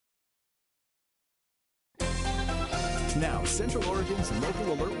Now, Central Oregon's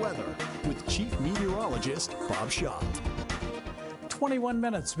local alert weather with Chief Meteorologist Bob Schott. 21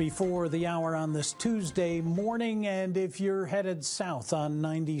 minutes before the hour on this Tuesday morning, and if you're headed south on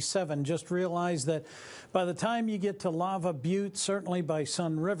 97, just realize that by the time you get to Lava Butte, certainly by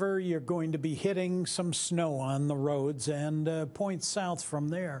Sun River, you're going to be hitting some snow on the roads, and points south from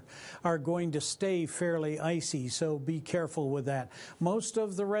there are going to stay fairly icy, so be careful with that. Most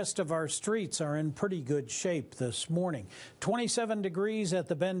of the rest of our streets are in pretty good shape this morning. 27 degrees at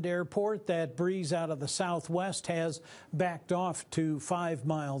the Bend Airport. That breeze out of the southwest has backed off to 5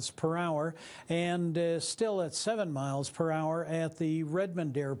 miles per hour, and still at 7 miles per hour at the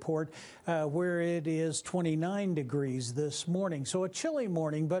Redmond Airport, where it is 29 degrees this morning. So a chilly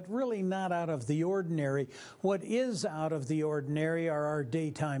morning, but really not out of the ordinary. What is out of the ordinary are our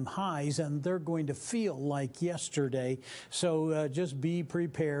daytime highs, and they're going to feel like yesterday. So just be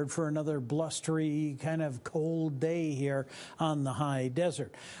prepared for another blustery, kind of cold day here on the high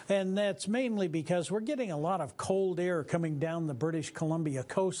desert. And that's mainly because we're getting a lot of cold air coming down the British Columbia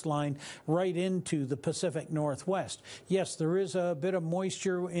coastline right into the Pacific Northwest. Yes, there is a bit of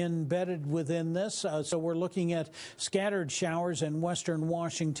moisture embedded within this, so we're looking at scattered showers in western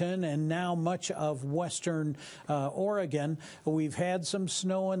Washington and now much of western Oregon. We've had some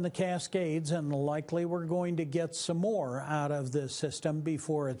snow in the Cascades, and likely we're going to get some more out of this system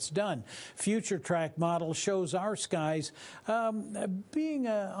before it's done. Future track model shows our skies being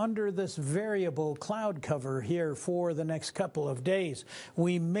under this variable cloud cover here for the next couple of days.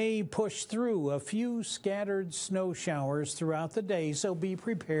 We may push through a few scattered snow showers throughout the day, so be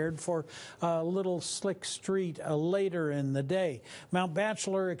prepared for a little slick street later in the day. Mount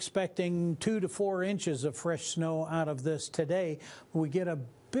Bachelor expecting 2 to 4 inches of fresh snow out of this today. We get a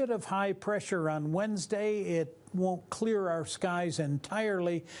bit of high pressure on Wednesday. It won't clear our skies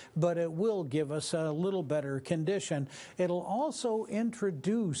entirely, but it will give us a little better condition. It'll also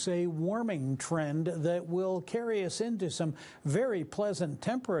introduce a warming trend that will carry us into some very pleasant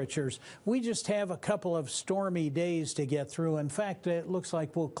temperatures. We just have a couple of stormy days to get through. In fact, it looks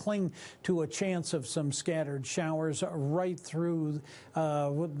like we'll cling to a chance of some scattered showers right through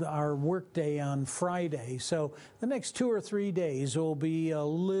our workday on Friday. So the next 2 or 3 days will be a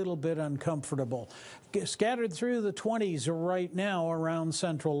little bit uncomfortable. Scattered through the 20s right now around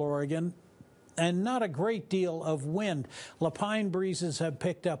Central Oregon, and not a great deal of wind. Lapine breezes have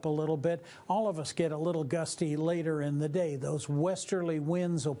picked up a little bit. All of us get a little gusty later in the day. Those westerly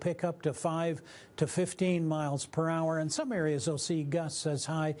winds will pick up to 5 to 15 miles per hour, and some areas will see gusts as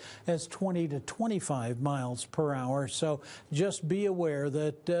high as 20 to 25 miles per hour. So just be aware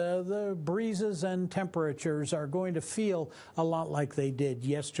that the breezes and temperatures are going to feel a lot like they did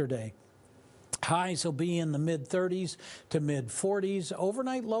yesterday. Highs will be in the mid-30s to mid-40s.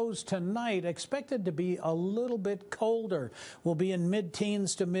 Overnight lows tonight expected to be a little bit colder. We'll be in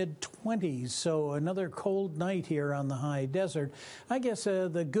mid-teens to mid-20s, so another cold night here on the high desert. I guess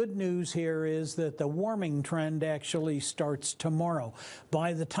the good news here is that the warming trend actually starts tomorrow.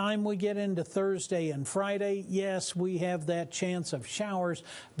 By the time we get into Thursday and Friday, yes, we have that chance of showers,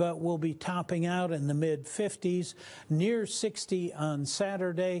 but we'll be topping out in the mid-50s, near 60 on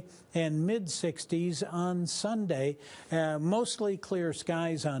Saturday, and mid-60s on Sunday. Mostly clear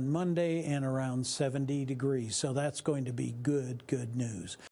skies on Monday and around 70 degrees. So that's going to be good news.